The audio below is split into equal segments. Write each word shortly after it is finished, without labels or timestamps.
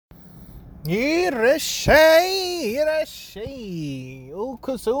Irashay.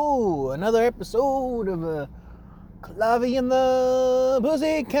 Okuso. Another episode of Kawfee and the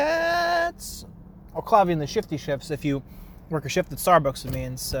Pussycats. Or Kawfee and the Shifty Shifts if you work a shift at Starbucks with me.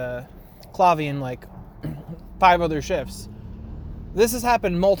 And it's Kawfee and like 5 other shifts. This has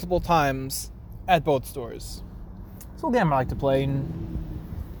happened multiple times at both stores. It's a little game I like to play and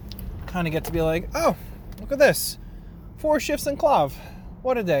kind of get to be like, oh, look at this. 4 shifts in Kawfee.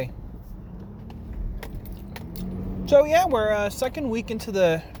 What a day. So yeah, we're second week into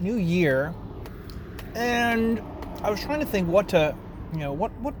the new year, and I was trying to think what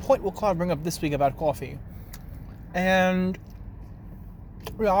point will Cloud bring up this week about Kawfee. And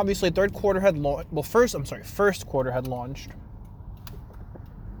obviously first quarter had launched.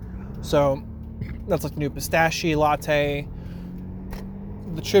 So that's like the new pistachio latte,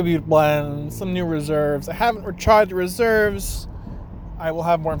 the tribute blend, some new reserves. I haven't tried the reserves. I will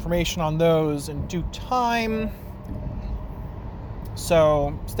have more information on those in due time.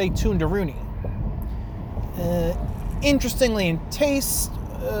 So stay tuned to Rooney. Interestingly, in taste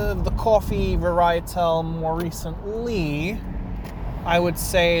of the Kawfee varietal more recently, I would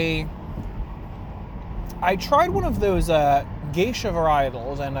say I tried one of those geisha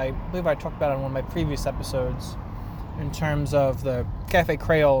varietals, and I believe I talked about it in one of my previous episodes in terms of the Cafe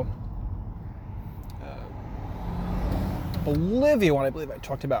Creole Bolivia one. I believe I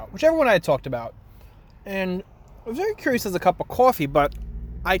talked about, whichever one I had talked about, and I was very curious as a cup of coffee, but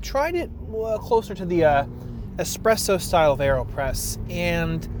I tried it closer to the espresso style of AeroPress,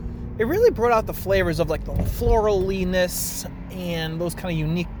 and it really brought out the flavors of like the floraliness and those kind of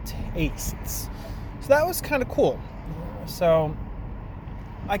unique tastes. So that was kind of cool. So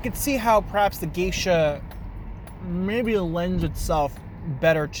I could see how perhaps the geisha maybe lends itself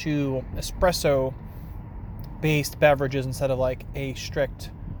better to espresso-based beverages instead of like a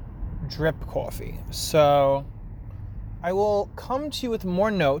strict drip coffee. So I will come to you with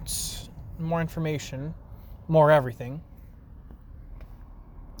more notes, more information, more everything.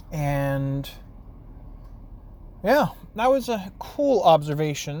 And yeah, that was a cool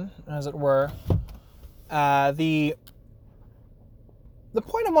observation, as it were. The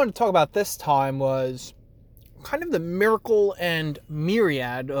point I wanted to talk about this time was kind of the miracle and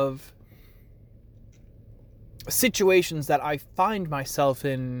myriad of situations that I find myself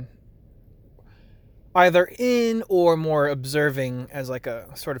in, either in or more observing as like a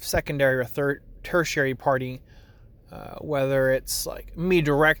sort of secondary or tertiary party, whether it's like me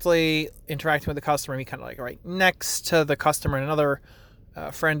directly interacting with the customer, me kind of like right next to the customer and another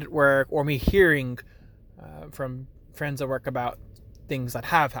friend at work, or me hearing from friends at work about things that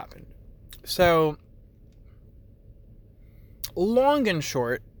have happened. So long and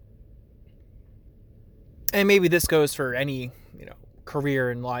short, and maybe this goes for any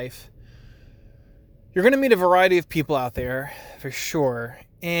career in life, you're going to meet a variety of people out there, for sure.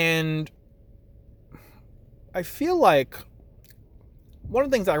 And I feel like one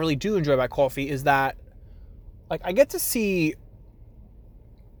of the things I really do enjoy about Kawfee is that like I get to see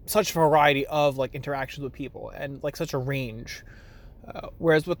such a variety of like interactions with people and like such a range.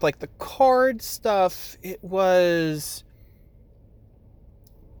 Whereas with like the card stuff, it was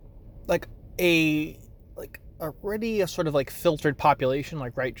like already a sort of like filtered population,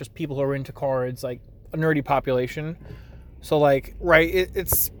 like, right, just people who are into cards, like a nerdy population. So like, right,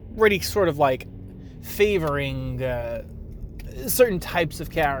 it's already sort of like favoring certain types of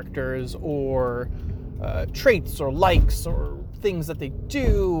characters or traits or likes or things that they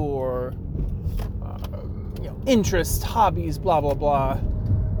do or interests, hobbies, blah blah blah.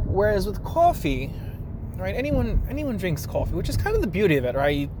 Whereas with Kawfee, right, anyone drinks coffee, which is kind of the beauty of it,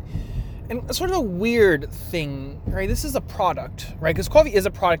 right? And sort of a weird thing, right? This is a product, right? Because Kawfee is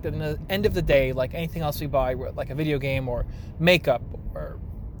a product at the end of the day, like anything else we buy, like a video game or makeup or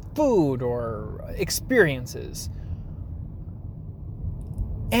food or experiences.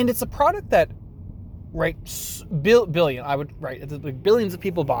 And it's a product that, right, billions of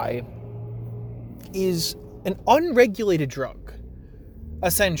people buy, is an unregulated drug,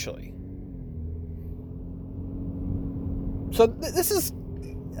 essentially. So this is,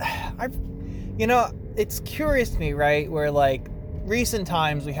 it's curious to me, right, where like recent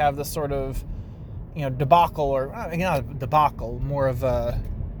times we have this sort of, debacle, or not a debacle, more of a,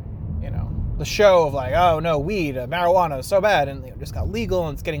 the show of like, oh no, weed, marijuana is so bad, and just got legal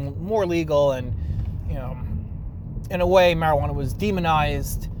and it's getting more legal, and in a way marijuana was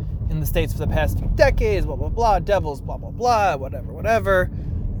demonized in the States for the past few decades, blah blah blah, devils, blah blah blah, whatever.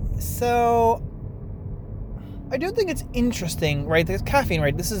 So I do think it's interesting, right? There's caffeine,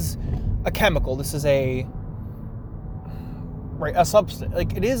 right? This is a chemical. This is a right, a substance.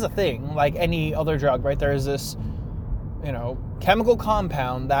 Like, it is a thing, like any other drug, right? There is this, chemical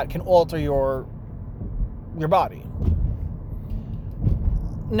compound that can alter your body.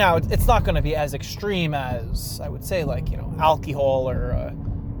 Now, it's not going to be as extreme as, I would say, like, alcohol or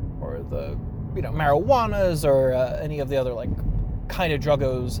the, marijuanas or any of the other, like, kind of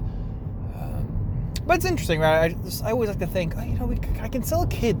druggos. But it's interesting, right? I always like to think, I can sell a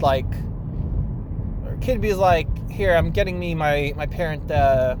kid, like, or a kid be like, here, I'm getting me my parent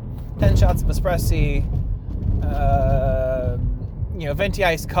 10 shots of espresso, venti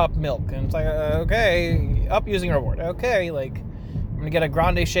ice cup milk. And it's like, okay, up using reward. Okay, like, I'm going to get a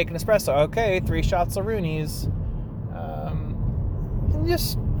grande shaken espresso. Okay, 3 shots of Rooney's. And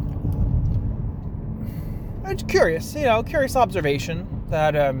just, I'm curious, curious observation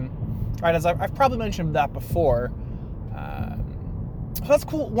that, right, as I've probably mentioned that before. So that's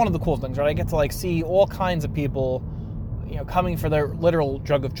cool. One of the cool things, right? I get to, like, see all kinds of people, coming for their literal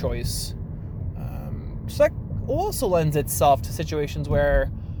drug of choice. So that also lends itself to situations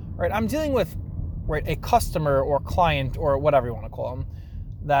where, right, I'm dealing with, right, a customer or client or whatever you want to call them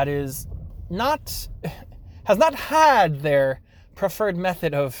that has not had their preferred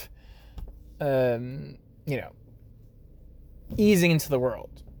method of, easing into the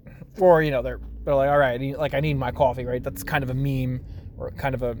world. Or, they're like, all right, I need my coffee, right? That's kind of a meme or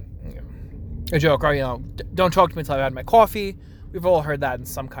kind of a joke, right? Don't talk to me until I've had my coffee. We've all heard that in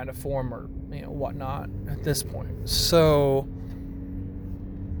some kind of form or, whatnot at this point. So,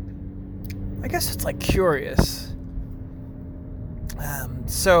 I guess it's, like, curious.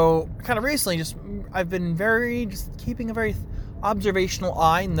 So, kind of recently, I've been keeping a very observational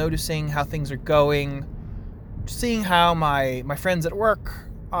eye, noticing how things are going, seeing how my friends at work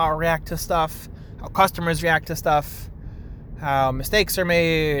react to stuff, how customers react to stuff, how mistakes are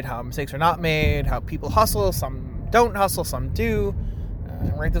made, how mistakes are not made, how people hustle, some don't hustle, some do,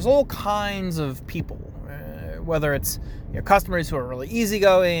 right? There's all kinds of people, whether it's customers who are really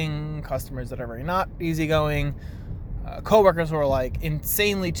easygoing, customers that are very not easygoing, coworkers who are, like,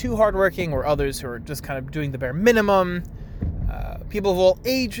 insanely too hardworking, or others who are just kind of doing the bare minimum, people of all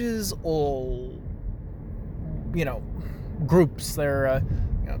ages, all, groups. They're,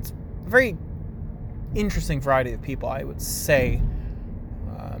 it's a very interesting variety of people, I would say.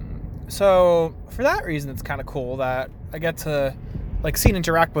 So for that reason, it's kind of cool that I get to, like, see and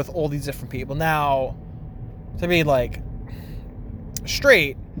interact with all these different people. Now, to be, like,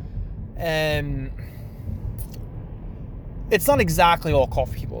 straight, and it's not exactly all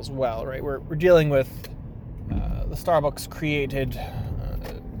coffee people as well, right? We're dealing with the Starbucks created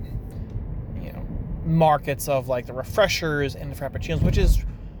markets of, like, the refreshers and the frappuccinos, which is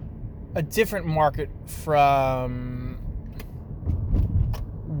a different market from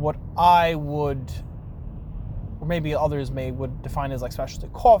what I would, or maybe others would define as, like, specialty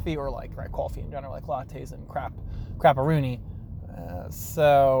coffee, or, like, right, coffee in general, like lattes and crapparoonie.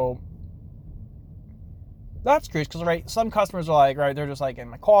 So that's curious because, right, some customers are like, right, they're just like, in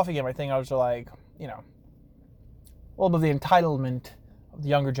my coffee and my thing, others are like, a little bit of the entitlement of the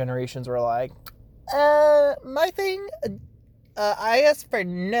younger generations were like, my thing, I asked for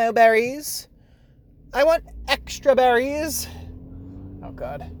no berries. I want extra berries. Oh,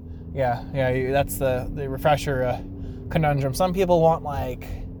 God. Yeah, that's the refresher conundrum. Some people want, like,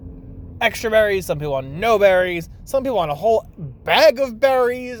 extra berries. Some people want no berries. Some people want a whole bag of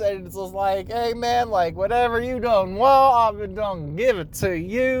berries. And it's just like, hey, man, like, whatever you don't want, I'm going to give it to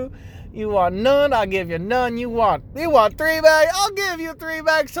you. You want none, I'll give you none. You want 3 bags, I'll give you 3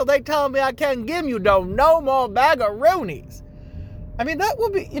 bags till they tell me I can't give you no more bag of Roonies. I mean, that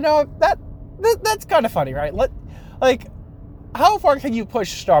would be, that's kind of funny, right? Like, how far can you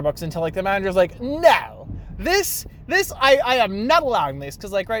push Starbucks until, like, the manager's like, no, this, I am not allowing this.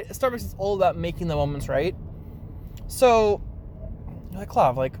 Because, like, right, Starbucks is all about making the moments, right? So, like,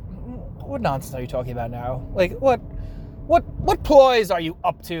 Clav, like, what nonsense are you talking about now? Like, what ploys are you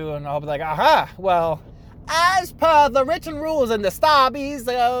up to? And I'll be like, aha, well, as per the written rules in the Starbies,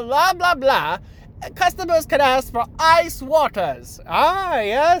 blah, blah, blah, customers can ask for ice waters. Ah,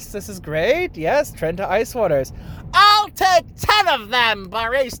 yes, this is great. Yes, Trenta ice waters. I'll take 10 of them,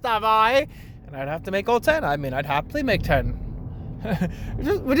 barista boy. And I'd have to make all 10. I mean, I'd happily make 10.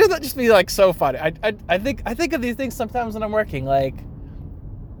 Would that just be, like, so funny? I think of these things sometimes when I'm working, like,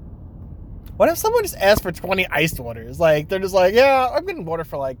 what if someone just asked for 20 iced waters? Like, they're just like, yeah, I'm getting water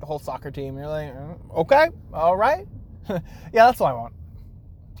for, like, the whole soccer team. And you're like, okay, all right. Yeah, that's what I want.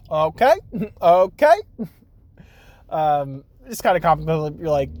 Okay. Just kind of complicated. You're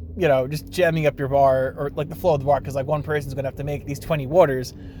like, just jamming up your bar or, like, the flow of the bar because, like, one person's going to have to make these 20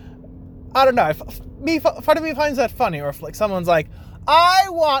 waters. I don't know. Part of me finds that funny. Or if like someone's like, I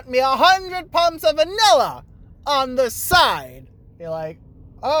want me 100 pumps of vanilla on the side. You're like,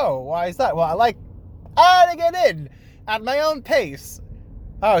 oh, why is that? Well, I like adding it in at my own pace.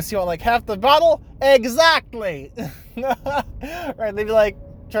 Oh, so you want like half the bottle? Exactly. Right? They'd be like,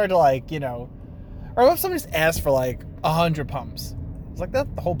 trying to like, or if somebody just asks for like 100 pumps. It's like,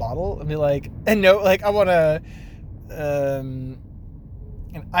 that the whole bottle? I'd be like, and no, like I want an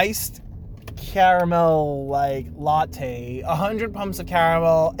iced caramel like latte, 100 pumps of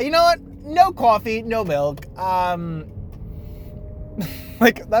caramel. You know what? No coffee, no milk.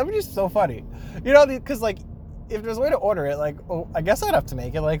 Like that would be just so funny. Because like if there's a way to order it, like, oh, I guess I'd have to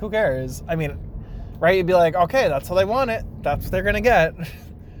make it. Like, who cares? I mean, right? You'd be like, okay, that's how they want it. That's what they're gonna get.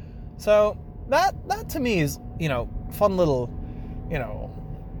 So that to me is, fun little,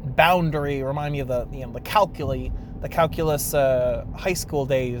 boundary. Remind me of the calculus high school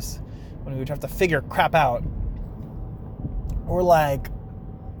days when we would have to figure crap out. Or like,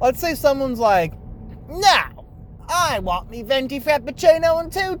 let's say someone's like, now, I want me venti frappuccino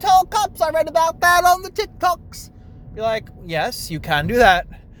and 2 tall cups. I read about that on the TikToks. Be like, yes, you can do that.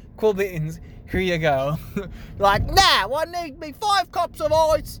 Cool beans. Here you go. You're like, now, I need me 5 cups of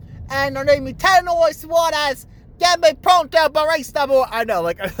ice and I need me 10 ice waters. Get me pronto barista more. I know,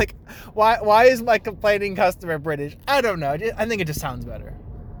 like, why is my complaining customer British? I don't know. I think it just sounds better.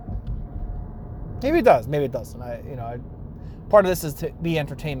 Maybe it does. Maybe it doesn't. Part of this is to be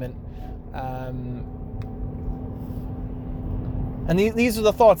entertainment. And these are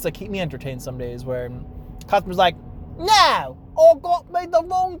the thoughts that keep me entertained some days, where customers like, no, I got me the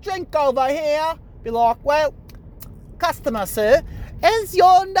wrong drink over here. Be like, well, customer, sir, is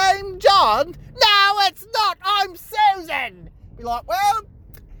your name John? No, it's not. I'm Susan. Be like, well,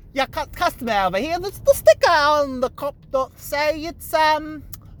 your customer over here, there's the sticker on the cup that say it's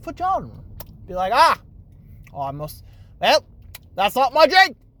for John. Be like, well, that's not my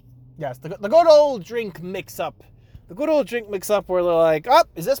drink. Yes, the good old drink mix-up. The good old drink mix-up where they're like, oh,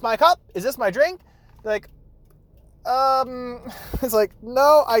 is this my cup? Is this my drink? They're like, it's like,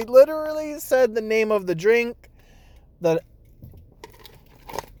 no, I literally said the name of the drink, the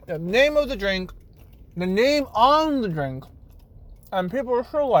name of the drink, the name on the drink, and people are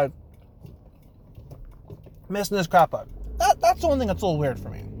still like messing this crap up. That's the one thing that's a little weird for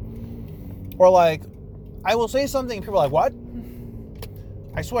me. Or like, I will say something and people are like, what?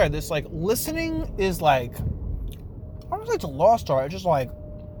 I swear, this like listening is like, I don't say it's a lost art. It's just like,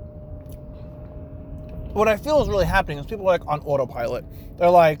 what I feel is really happening is people are like on autopilot. They're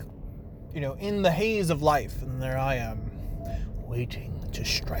like, in the haze of life, and there I am, waiting to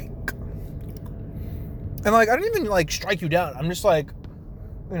strike. And like, I don't even like strike you down. I'm just like,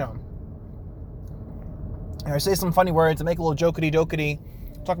 I say some funny words and make a little jokety-dokety,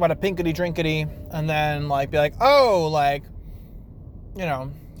 talk about a pinkety-drinkety, and then like be like, oh, like,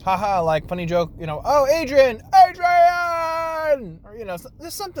 haha, like funny joke, oh, Adrian, or,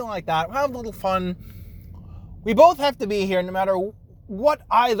 just something like that. We'll have a little fun. We both have to be here no matter what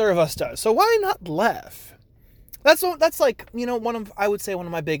either of us does. So why not laugh? That's like, I would say one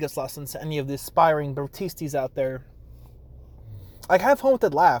of my biggest lessons to any of the aspiring Baptistes out there. Like, have fun with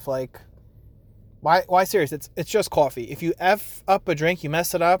it, laugh. Like, why serious? It's just coffee. If you F up a drink, you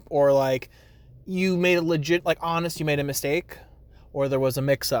mess it up, or like you made a legit, like honest, you made a mistake, or there was a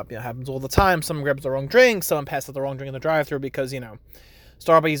mix-up. It happens all the time. Someone grabs the wrong drink. Someone passes the wrong drink in the drive-thru because,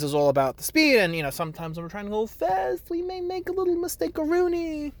 Starbucks is all about the speed. And, sometimes when we're trying to go fast, we may make a little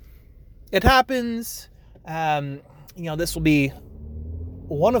mistake-a-rooney. It happens. This will be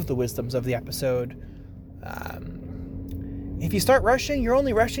one of the wisdoms of the episode. If you start rushing, you're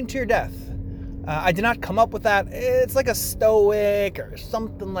only rushing to your death. I did not come up with that. It's like a stoic or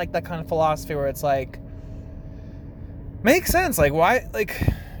something like that kind of philosophy where it's like, makes sense. Like, why? Like,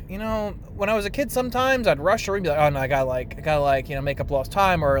 when I was a kid, sometimes I'd rush or be like, oh no, I gotta make up lost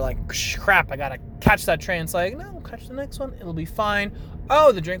time, or like, crap, I gotta catch that train. It's like, no, catch the next one. It'll be fine.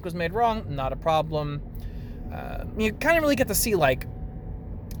 Oh, the drink was made wrong. Not a problem. You kind of really get to see like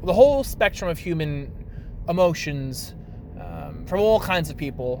the whole spectrum of human emotions from all kinds of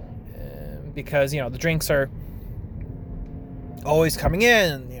people, because the drinks are always coming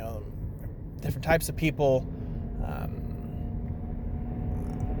in. Different types of people.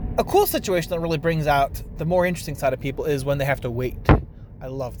 A cool situation that really brings out the more interesting side of people is when they have to wait. I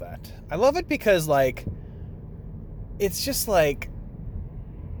love that. I love it because, like, it's just like,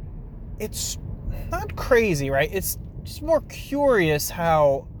 it's not crazy, right? It's just more curious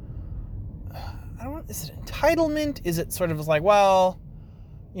how, I don't know, is it entitlement? Is it sort of like, well,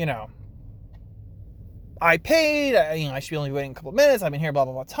 I paid, I should be only waiting a couple of minutes. I've been here, blah,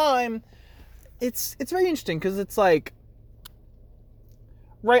 blah, blah, time. it's very interesting because it's like,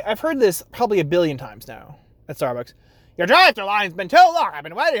 right, I've heard this probably a billion times now at Starbucks. Your drive-thru line's been too long. I've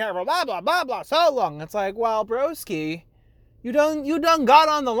been waiting here for blah, blah, blah, blah, so long. It's like, well, broski, you done got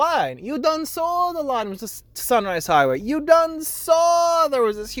on the line. You done saw the line was just Sunrise Highway. You done saw there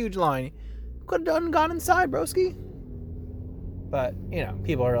was this huge line. You could have done gone inside, broski. But,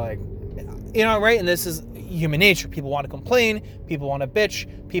 people are like, right? And this is human nature. People want to complain. People want to bitch.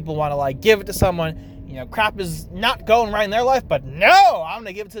 People want to, like, give it to someone. Crap is not going right in their life, but no, I'm going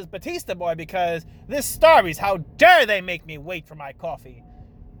to give it to this Batista boy because this Starbucks, how dare they make me wait for my coffee?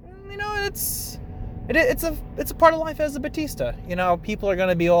 It's a part of life as a Batista. People are going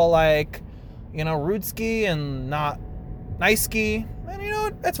to be all like, rude-ski and not nice-ski.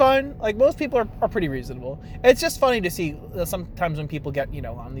 And that's fine. Like, most people are pretty reasonable. It's just funny to see sometimes when people get,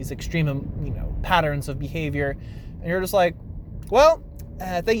 on these extreme, patterns of behavior. And you're just like, well,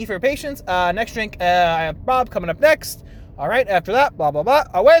 thank you for your patience. Next drink, I have Bob coming up next. All right, after that, blah, blah, blah.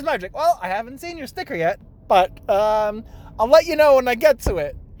 Oh, where's my drink? Well, I haven't seen your sticker yet, but I'll let you know when I get to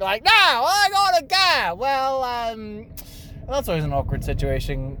it. They're like, no, I gotta go. Well, that's always an awkward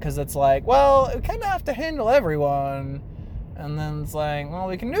situation because it's like, well, we kind of have to handle everyone. And then it's like, well,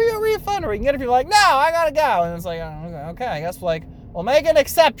 we can do you a refund or we can get it if you're like, no, I gotta go. And it's like, oh, okay, I guess we'll make an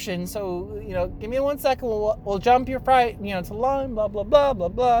exception. So, give me 1 second. We'll jump your price, to line, blah, blah, blah, blah,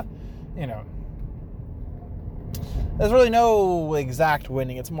 blah. There's really no exact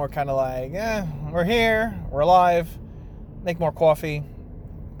winning. It's more kind of like, we're here, we're alive, make more coffee.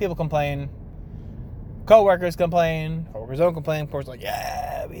 People complain. Co-workers complain. Co-workers don't complain. Of course, like,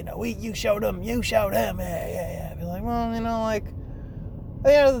 yeah, you showed them, yeah. Be like, well, like, at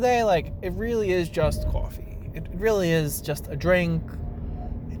the end of the day, like, it really is just coffee. It really is just a drink.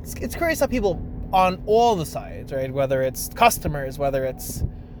 It's curious how people on all the sides, right? Whether it's customers, whether it's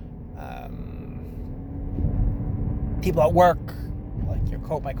people at work,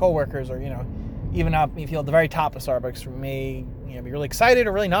 like my coworkers, or even up if you're at the very top of Starbucks, may be really excited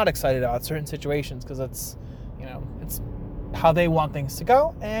or really not excited about certain situations because it's it's how they want things to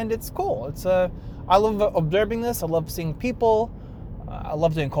go, and it's cool. I love observing this. I love seeing people. I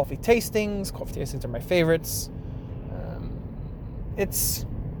love doing coffee tastings. Coffee tastings are my favorites. It's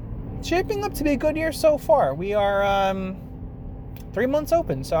shaping up to be a good year so far. We are 3 months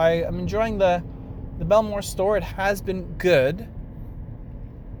open, so I'm enjoying the Belmore store. It has been good.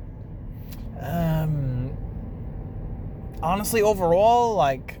 Honestly, overall,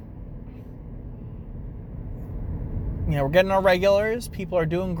 like, we're getting our regulars. People are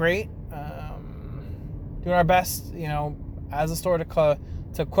doing great. Doing our best, as a store to quote,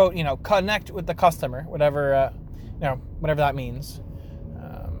 connect with the customer, whatever that means.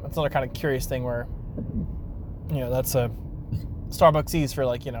 That's another kind of curious thing where, that's a Starbucks for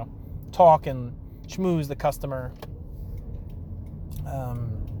like, talk and schmooze the customer.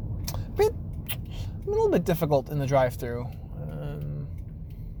 A little bit difficult in the drive-thru.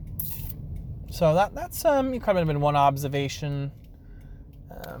 So that's kind of been one observation.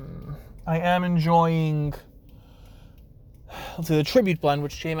 I am enjoying, the Tribute Blend,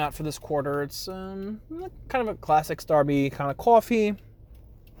 which came out for this quarter. It's kind of a classic Starbucks kind of coffee.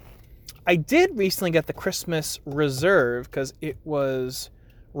 I did recently get the Christmas Reserve because it was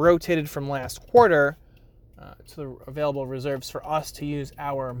rotated from last quarter to the available reserves for us to use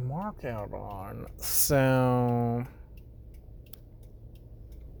our markup on. So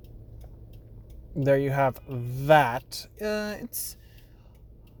there you have that.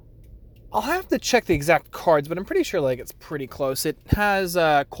 I'll have to check the exact cards, but I'm pretty sure it's pretty close. It has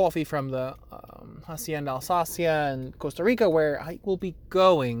coffee from the Hacienda Alsacia in Costa Rica, where I will be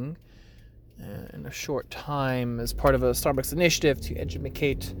going in a short time as part of a Starbucks initiative to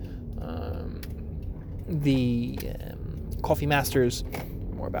educate the coffee masters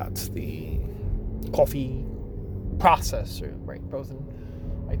more about the coffee process, right? Both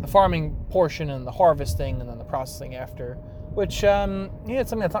in the farming portion and the harvesting, and then the processing after. Which, it's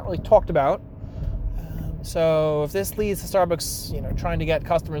something that's not really talked about. So if this leads to Starbucks, trying to get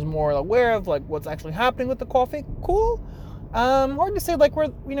customers more aware of what's actually happening with the coffee, cool. Hard to say where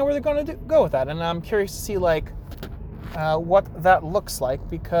they're going to go with that, and I'm curious to see what that looks like,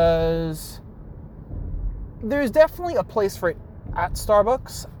 because there's definitely a place for it at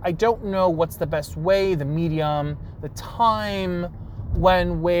Starbucks. I don't know what's the best way, the medium, the time,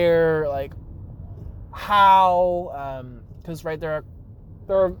 when, where, how. Because there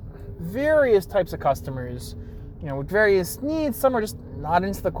are various types of customers, with various needs. Some are just not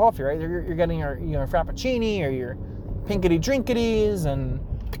into the coffee, right? You're getting your frappuccini or your pinkety drinkities, and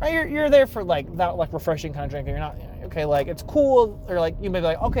you're there for that refreshing kind of drink. And you're not. okay, like, it's cool, or like, you may be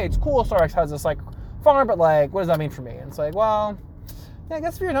like, okay, it's cool Starbucks has this like farm, but like, what does that mean for me? And it's like, well, yeah, I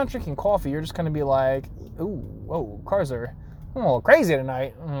guess if you're not drinking coffee, you're just going to be like, ooh, whoa, cars are a little crazy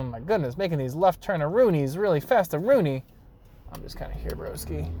tonight. Oh my goodness, making these left turn Roonies really fast, a Rooney. I'm just kind of here,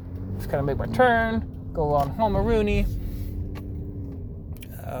 broski. Just kind of make my turn, go on home a Rooney.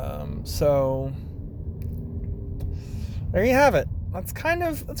 So there you have it. That's kind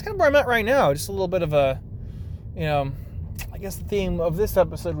of where I'm at right now. Just a little bit of a, I guess the theme of this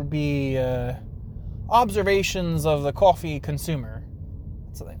episode would be observations of the coffee consumer.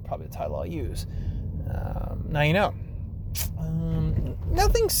 That's probably the title I'll use. Now you know.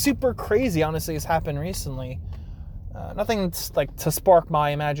 Nothing super crazy, honestly, has happened recently. Nothing like to spark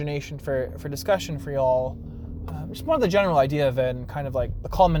my imagination for discussion for y'all. Just more of the general idea of it, and kind of like the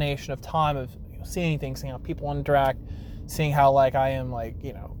culmination of time of seeing things, seeing how people interact, seeing how like I am like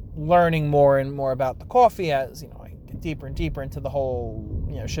learning more and more about the coffee as I get deeper and deeper into the whole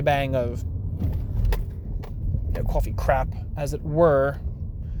shebang of coffee crap, as it were.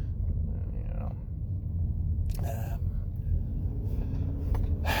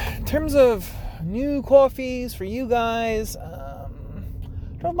 In terms of new coffees for you guys,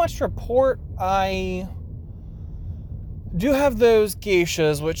 don't have much to report. I do have those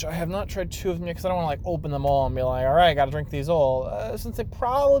geishas, which I have not tried two of them yet because I don't want to like open them all and be like, all right, got to drink these all. Since they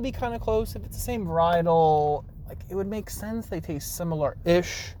probably be kind of close, if it's the same varietal, like it would make sense. They taste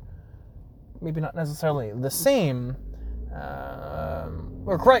similar-ish, maybe not necessarily the same.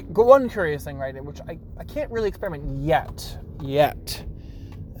 Or correct. One curious thing, right, which I can't really experiment yet,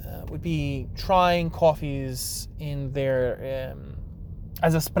 would be trying coffees in their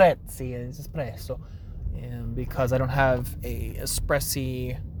as espresso. Because I don't have a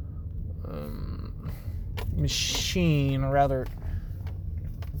espressi machine, or rather,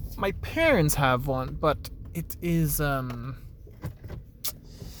 my parents have one, but it is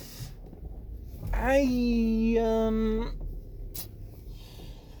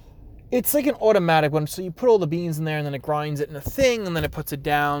it's like an automatic one. So you put all the beans in there, and then it grinds it in a thing, and then it puts it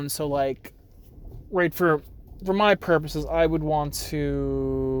down. So like, right, for my purposes, I would want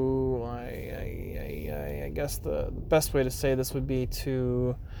to, I guess the best way to say this would be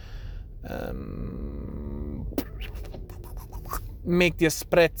to make the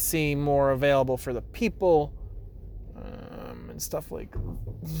espressi more available for the people, and stuff like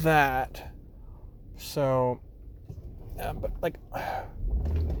that. So, but like,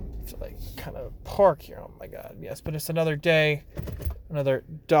 to like kind of park here. Oh my God, yes, but it's another day, another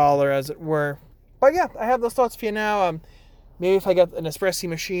dollar, as it were. But yeah, I have those thoughts for you now. Maybe if I get an espresso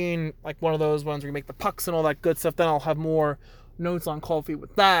machine, like one of those ones where you make the pucks and all that good stuff, then I'll have more notes on coffee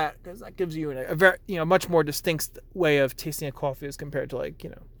with that, because that gives you a very, much more distinct way of tasting a coffee as compared to like,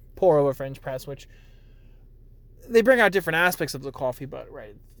 pour over French press, which they bring out different aspects of the coffee, but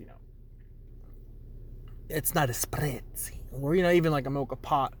right, it's not espresso, or even like a mocha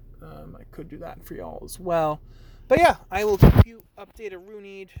pot. I could do that for y'all as well. But yeah, I will keep you updated,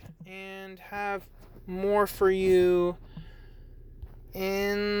 Rooneyed, and have more for you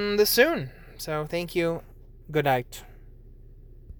in the soon. So thank you. Good night.